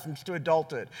adolescence to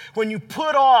adulthood. When you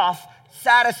put off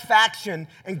satisfaction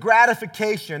and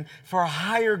gratification for a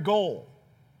higher goal.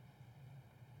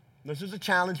 This is a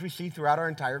challenge we see throughout our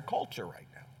entire culture right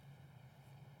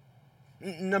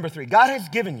now. Number 3, God has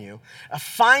given you a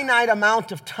finite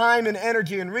amount of time and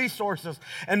energy and resources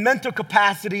and mental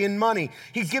capacity and money.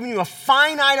 He's given you a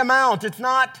finite amount. It's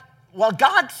not, well,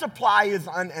 God's supply is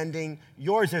unending,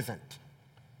 yours isn't.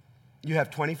 You have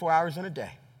 24 hours in a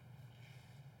day.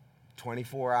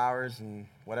 24 hours in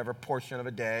whatever portion of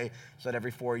a day, so that every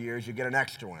 4 years you get an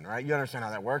extra one, right? You understand how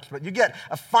that works, but you get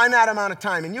a finite amount of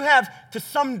time, and you have, to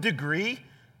some degree,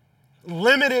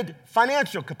 limited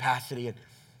financial capacity. And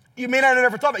you may not have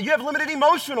ever thought about it. You have limited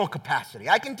emotional capacity.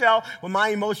 I can tell when my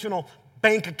emotional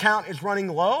bank account is running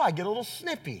low, I get a little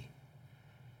snippy,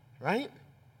 right?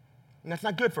 And that's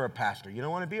not good for a pastor. You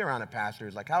don't want to be around a pastor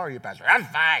who's like, how are you, pastor? I'm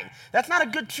fine. That's not a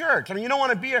good church. I mean, you don't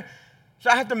want to be so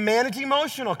I have to manage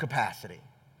emotional capacity.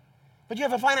 But you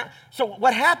have a finite. So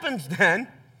what happens then,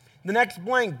 the next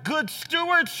blank, good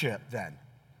stewardship then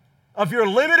of your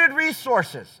limited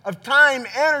resources, of time,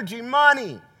 energy,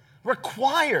 money,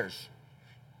 requires.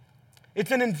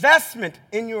 It's an investment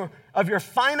of your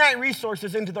finite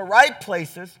resources into the right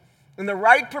places, in the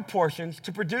right proportions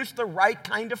to produce the right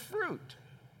kind of fruit.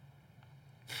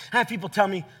 I have people tell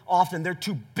me often they're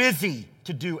too busy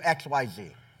to do X, Y,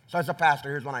 Z. So as a pastor,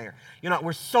 here's what I hear.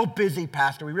 We're so busy,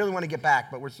 pastor. We really want to get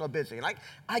back, but we're so busy. And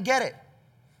I get it.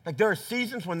 Like there are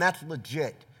seasons when that's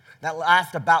legit. That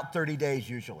lasts about 30 days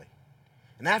usually.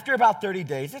 And after about 30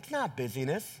 days, it's not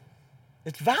busyness.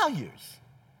 It's values.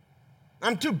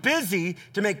 I'm too busy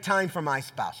to make time for my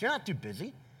spouse. You're not too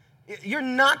busy. You're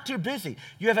not too busy.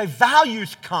 You have a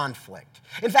values conflict.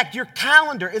 In fact, your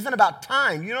calendar isn't about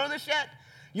time. You know this yet?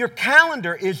 Your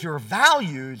calendar is your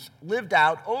values lived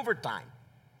out over time.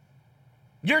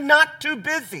 You're not too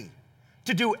busy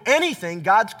to do anything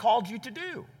God's called you to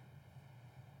do.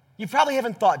 You probably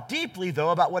haven't thought deeply, though,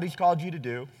 about what He's called you to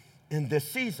do in this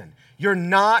season. You're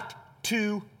not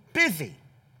too busy.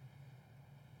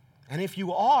 And if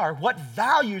you are, what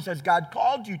values has God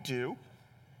called you to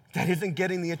that isn't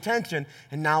getting the attention?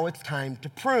 And now it's time to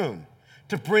prune,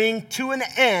 to bring to an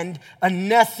end a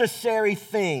necessary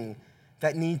thing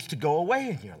that needs to go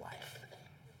away in your life.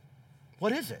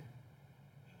 What is it?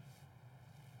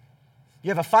 You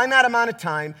have a finite amount of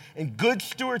time, and good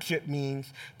stewardship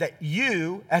means that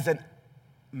you, as a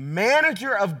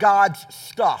manager of God's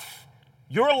stuff,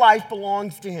 your life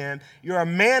belongs to Him. You're a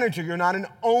manager, you're not an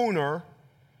owner.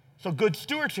 So good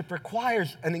stewardship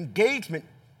requires an engagement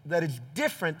that is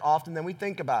different often than we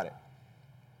think about it.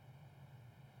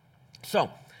 So,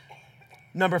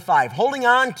 number 5, holding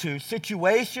on to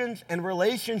situations and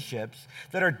relationships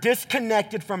that are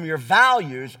disconnected from your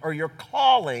values or your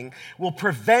calling will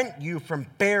prevent you from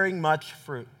bearing much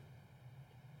fruit.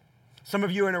 Some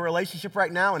of you are in a relationship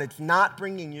right now and it's not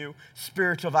bringing you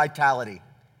spiritual vitality.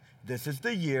 This is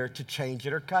the year to change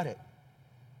it or cut it.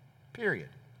 Period.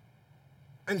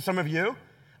 And some of you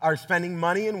are spending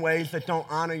money in ways that don't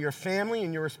honor your family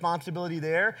and your responsibility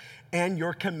there and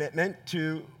your commitment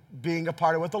to being a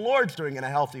part of what the Lord's doing in a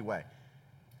healthy way.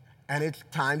 And it's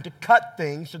time to cut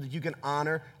things so that you can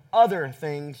honor other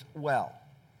things well.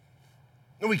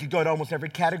 And we could go to almost every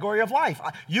category of life.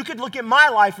 You could look at my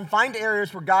life and find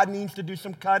areas where God needs to do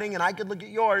some cutting, and I could look at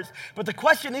yours. But the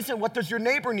question isn't, what does your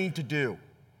neighbor need to do?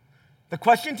 The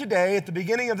question today at the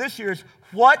beginning of this year is,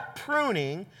 what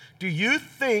pruning do you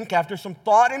think, after some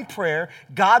thought and prayer,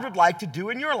 God would like to do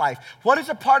in your life? What is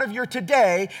a part of your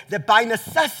today that by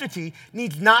necessity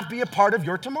needs not be a part of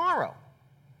your tomorrow?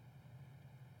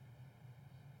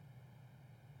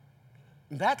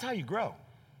 And that's how you grow.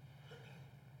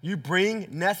 You bring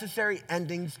necessary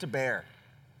endings to bear.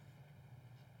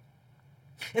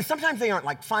 And sometimes they aren't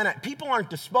like finite. People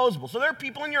aren't disposable. So there are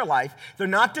people in your life, they're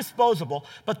not disposable,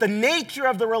 but the nature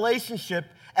of the relationship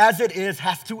as it is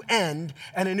has to end,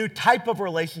 and a new type of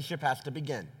relationship has to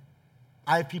begin.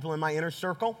 I have people in my inner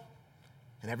circle,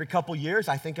 and every couple years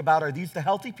I think about, are these the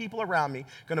healthy people around me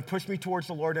going to push me towards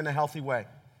the Lord in a healthy way?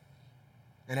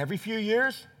 And every few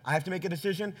years, I have to make a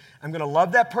decision. I'm going to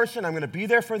love that person. I'm going to be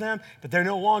there for them, but they're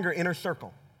no longer inner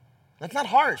circle. That's not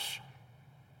harsh.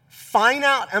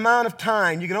 Finite amount of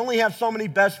time. You can only have so many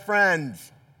best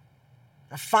friends.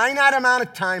 A finite amount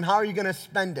of time, how are you going to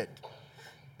spend it?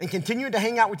 And continue to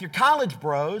hang out with your college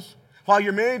bros while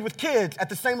you're married with kids at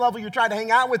the same level you try to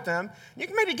hang out with them. You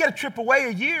can maybe get a trip away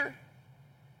a year.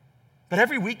 But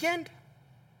every weekend?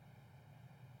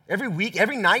 Every week,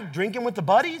 every night drinking with the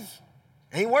buddies?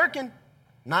 Ain't working.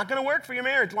 Not going to work for your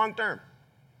marriage long term.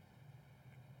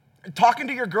 Talking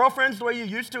to your girlfriends the way you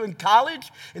used to in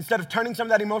college instead of turning some of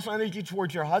that emotional energy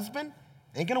towards your husband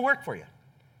ain't going to work for you.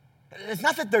 It's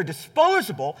not that they're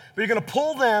disposable, but you're going to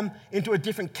pull them into a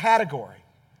different category.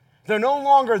 They're no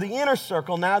longer the inner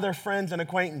circle. Now they're friends and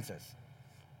acquaintances.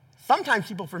 Sometimes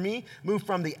people, for me, move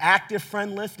from the active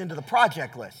friend list into the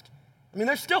project list. I mean,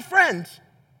 they're still friends,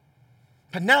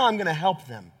 but now I'm going to help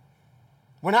them.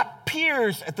 We're not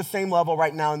peers at the same level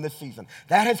right now in this season.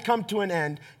 That has come to an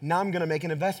end. Now I'm going to make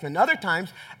an investment. And other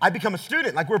times, I become a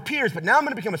student. Like we're peers, but now I'm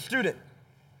going to become a student.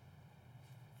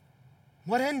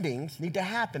 What endings need to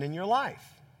happen in your life?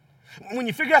 When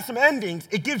you figure out some endings,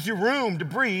 it gives you room to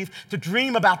breathe, to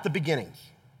dream about the beginnings.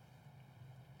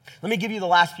 Let me give you the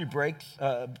last few blanks,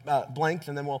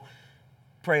 and then we'll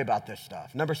pray about this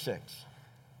stuff. Number 6,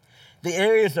 the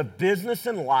areas of business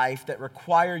and life that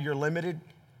require your limited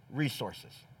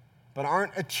resources, but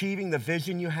aren't achieving the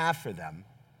vision you have for them,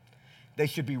 they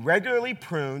should be regularly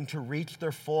pruned to reach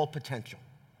their full potential.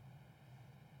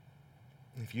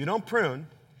 If you don't prune,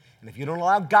 and if you don't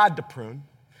allow God to prune,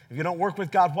 if you don't work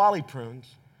with God while He prunes,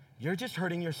 you're just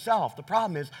hurting yourself. The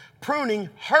problem is pruning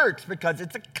hurts because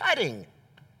it's a cutting.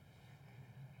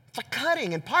 It's a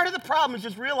cutting, and part of the problem is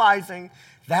just realizing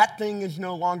that thing is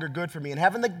no longer good for me and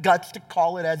having the guts to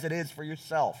call it as it is for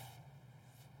yourself.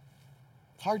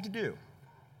 Hard to do,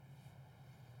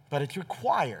 but it's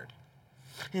required.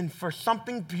 And for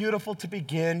something beautiful to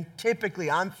begin,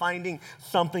 typically I'm finding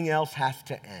something else has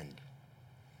to end.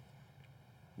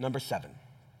 Number 7,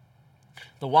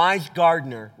 the wise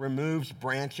gardener removes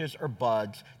branches or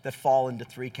buds that fall into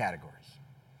 3 categories.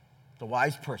 The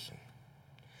wise person,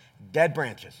 dead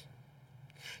branches.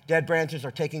 Dead branches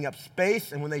are taking up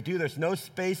space, and when they do, there's no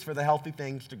space for the healthy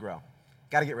things to grow.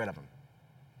 Got to get rid of them.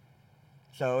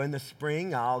 So in the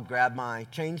spring, I'll grab my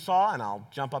chainsaw and I'll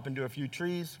jump up into a few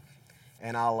trees,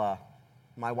 and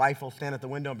my wife will stand at the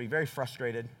window and be very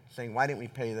frustrated, saying, "Why didn't we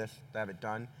pay this to have it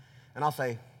done?" And I'll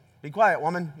say, "Be quiet,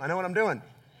 woman. I know what I'm doing."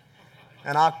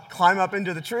 And I'll climb up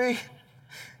into the tree.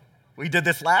 We did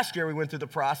this last year. We went through the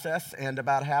process, and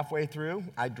about halfway through,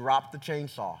 I dropped the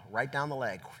chainsaw right down the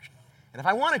leg. And if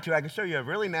I wanted to, I could show you a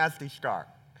really nasty scar.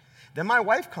 Then my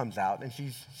wife comes out, and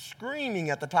she's screaming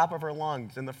at the top of her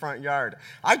lungs in the front yard,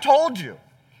 "I told you."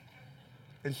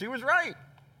 And she was right.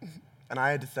 And I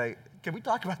had to say, "Can we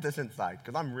talk about this inside?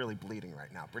 Because I'm really bleeding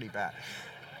right now, pretty bad."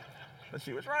 But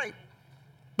she was right.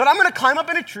 But I'm going to climb up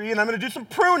in a tree, and I'm going to do some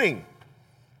pruning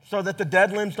so that the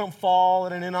dead limbs don't fall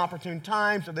at an inopportune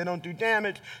time, so they don't do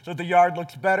damage, so the yard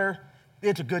looks better.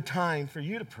 It's a good time for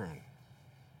you to prune.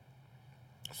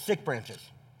 Sick branches.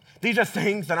 These are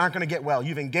things that aren't going to get well.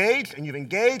 You've engaged, and you've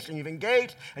engaged, and you've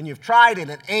engaged, and you've tried, and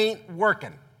it ain't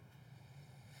working.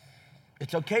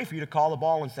 It's okay for you to call the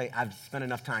ball and say, "I've spent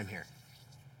enough time here."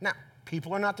 Now,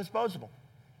 people are not disposable.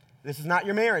 This is not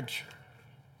your marriage.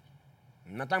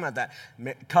 I'm not talking about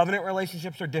that. Covenant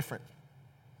relationships are different.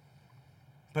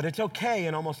 But it's okay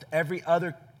in almost every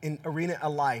other arena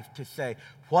of life to say,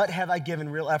 what have I given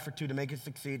real effort to make it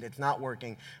succeed? It's not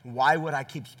working. Why would I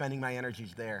keep spending my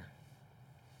energies there?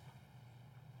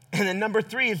 And then number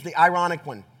 3 is the ironic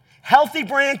one. Healthy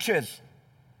branches.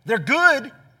 They're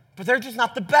good, but they're just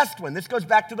not the best one. This goes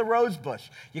back to the rose bush.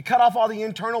 You cut off all the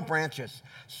internal branches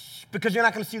because you're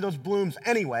not going to see those blooms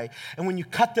anyway. And when you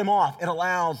cut them off, it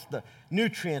allows the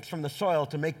nutrients from the soil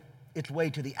to make its way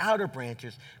to the outer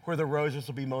branches where the roses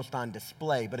will be most on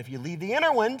display. But if you leave the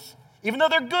inner ones, even though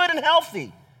they're good and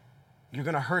healthy, you're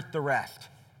going to hurt the rest.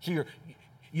 So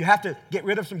you have to get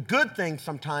rid of some good things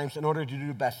sometimes in order to do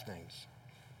the best things.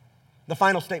 The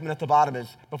final statement at the bottom is,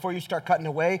 before you start cutting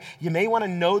away, you may want to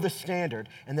know the standard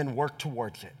and then work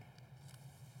towards it.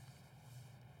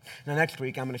 Now, next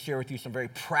week, I'm going to share with you some very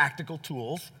practical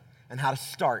tools and how to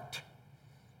start.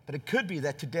 But it could be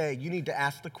that today you need to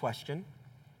ask the question,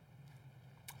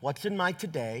 what's in my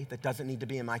today that doesn't need to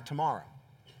be in my tomorrow?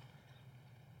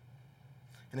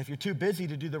 And if you're too busy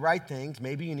to do the right things,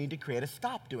 maybe you need to create a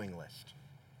stop doing list.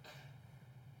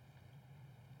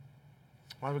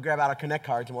 Why don't we grab out our Connect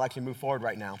cards, and we'll actually move forward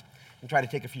right now and try to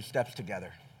take a few steps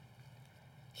together.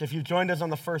 So if you joined us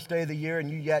on the first day of the year and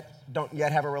you don't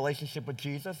yet have a relationship with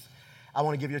Jesus, I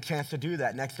want to give you a chance to do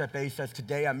that. Next step A says,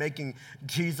 today I'm making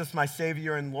Jesus my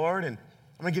Savior and Lord, and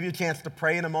I'm going to give you a chance to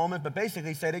pray in a moment, but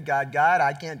basically say to God, God,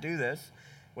 I can't do this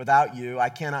without you. I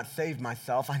cannot save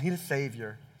myself. I need a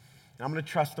Savior. And I'm going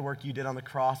to trust the work you did on the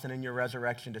cross and in your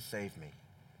resurrection to save me.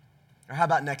 Or how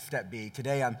about next step B?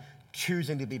 Today I'm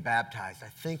choosing to be baptized. I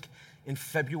think in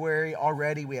February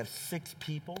already we have 6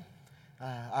 people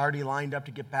already lined up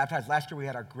to get baptized. Last year we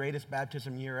had our greatest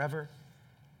baptism year ever.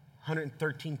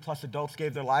 113 plus adults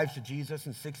gave their lives to Jesus,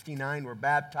 and 69 were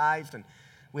baptized, and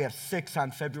we have 6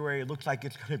 on February. It looks like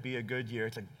it's going to be a good year.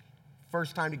 It's a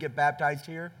first time to get baptized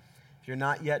here. If you're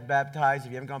not yet baptized,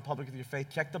 if you haven't gone public with your faith,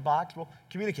 check the box. We'll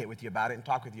communicate with you about it and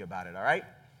talk with you about it, all right?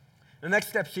 The next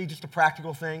step, C, just a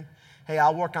practical thing. Hey,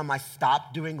 I'll work on my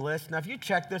stop doing list. Now, if you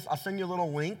check this, I'll send you a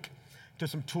little link to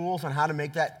some tools on how to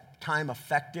make that time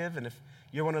effective. And if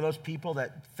you're one of those people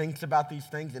that thinks about these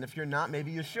things, and if you're not,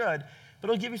 maybe you should. But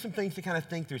it'll give you some things to kind of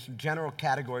think through, some general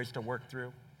categories to work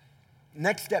through.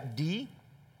 Next step, D,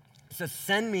 says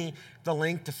send me the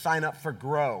link to sign up for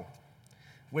Grow,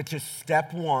 which is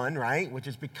step 1, right? Which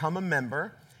is become a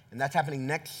member. And that's happening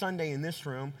next Sunday in this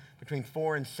room between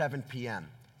 4 and 7 p.m.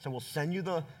 So we'll send you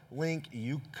the link.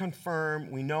 You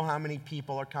confirm. We know how many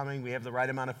people are coming. We have the right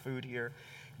amount of food here.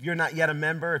 If you're not yet a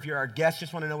member, if you're our guest,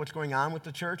 just want to know what's going on with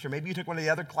the church, or maybe you took one of the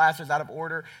other classes out of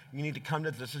order, you need to come to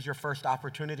this is your first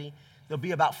opportunity. There'll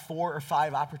be about 4 or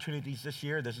 5 opportunities this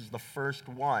year. This is the first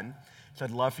one. So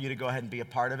I'd love for you to go ahead and be a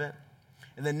part of it.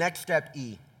 And the next step,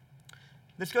 E.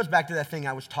 This goes back to that thing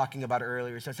I was talking about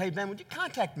earlier. It says, hey, Ben, would you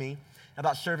contact me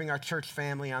about serving our church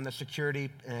family on the security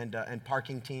and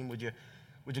parking team? Would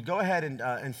you go ahead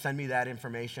and send me that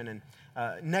information? And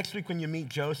next week when you meet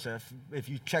Joseph, if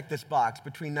you check this box,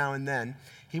 between now and then,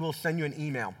 he will send you an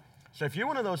email. So if you're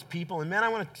one of those people, and man, I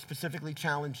want to specifically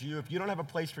challenge you, if you don't have a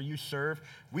place where you serve,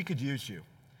 we could use you.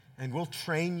 And we'll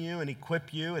train you and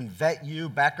equip you and vet you,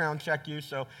 background check you.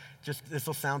 So just, this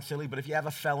will sound silly, but if you have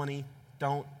a felony,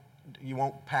 you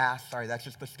won't pass. Sorry, that's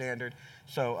just the standard.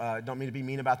 So don't mean to be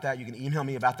mean about that. You can email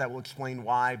me about that. We'll explain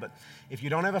why. But if you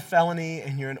don't have a felony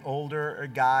and you're an older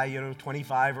guy,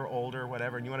 25 or older,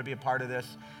 whatever, and you want to be a part of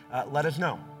this, let us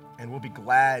know. And we'll be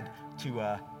glad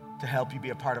to help you be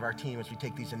a part of our team as we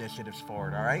take these initiatives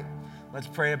forward, all right? Let's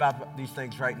pray about these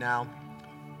things right now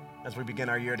as we begin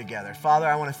our year together. Father,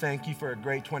 I want to thank you for a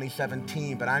great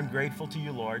 2017, but I'm grateful to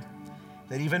you, Lord,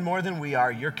 that even more than we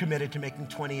are, you're committed to making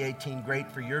 2018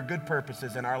 great for your good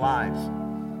purposes in our lives.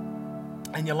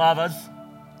 And you love us,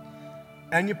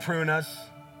 and you prune us,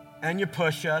 and you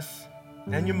push us,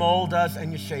 and you mold us,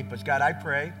 and you shape us. God, I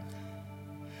pray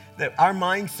that our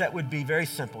mindset would be very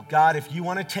simple. God, if you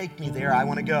want to take me there, I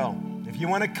want to go. If you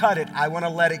want to cut it, I want to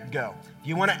let it go. If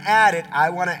you want to add it, I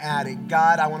want to add it.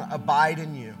 God, I want to abide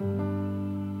in you.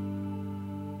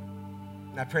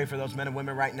 And I pray for those men and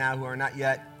women right now who are not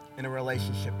yet in a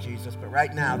relationship, Jesus, but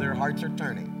right now their hearts are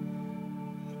turning.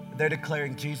 They're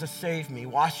declaring, Jesus, save me,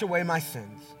 wash away my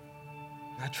sins.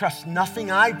 And I trust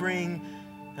nothing I bring,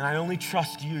 and I only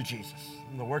trust you, Jesus,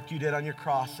 and the work you did on your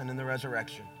cross and in the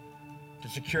resurrection to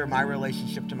secure my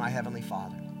relationship to my Heavenly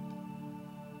Father.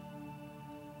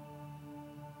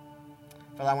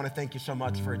 Father, I want to thank you so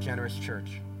much for a generous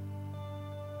church,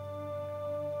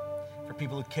 for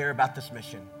people who care about this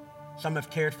mission. Some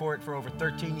have cared for it for over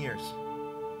 13 years.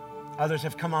 Others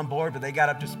have come on board, but they got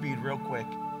up to speed real quick.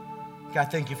 God,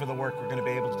 thank you for the work we're going to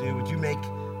be able to do. Would you make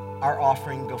our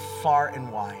offering go far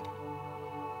and wide?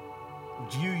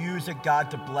 Would you use it,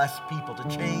 God, to bless people, to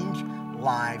change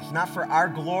lives, not for our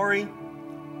glory,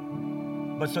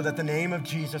 but so that the name of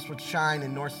Jesus would shine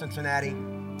in North Cincinnati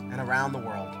and around the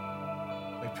world.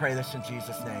 We pray this in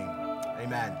Jesus' name.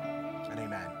 Amen and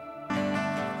amen.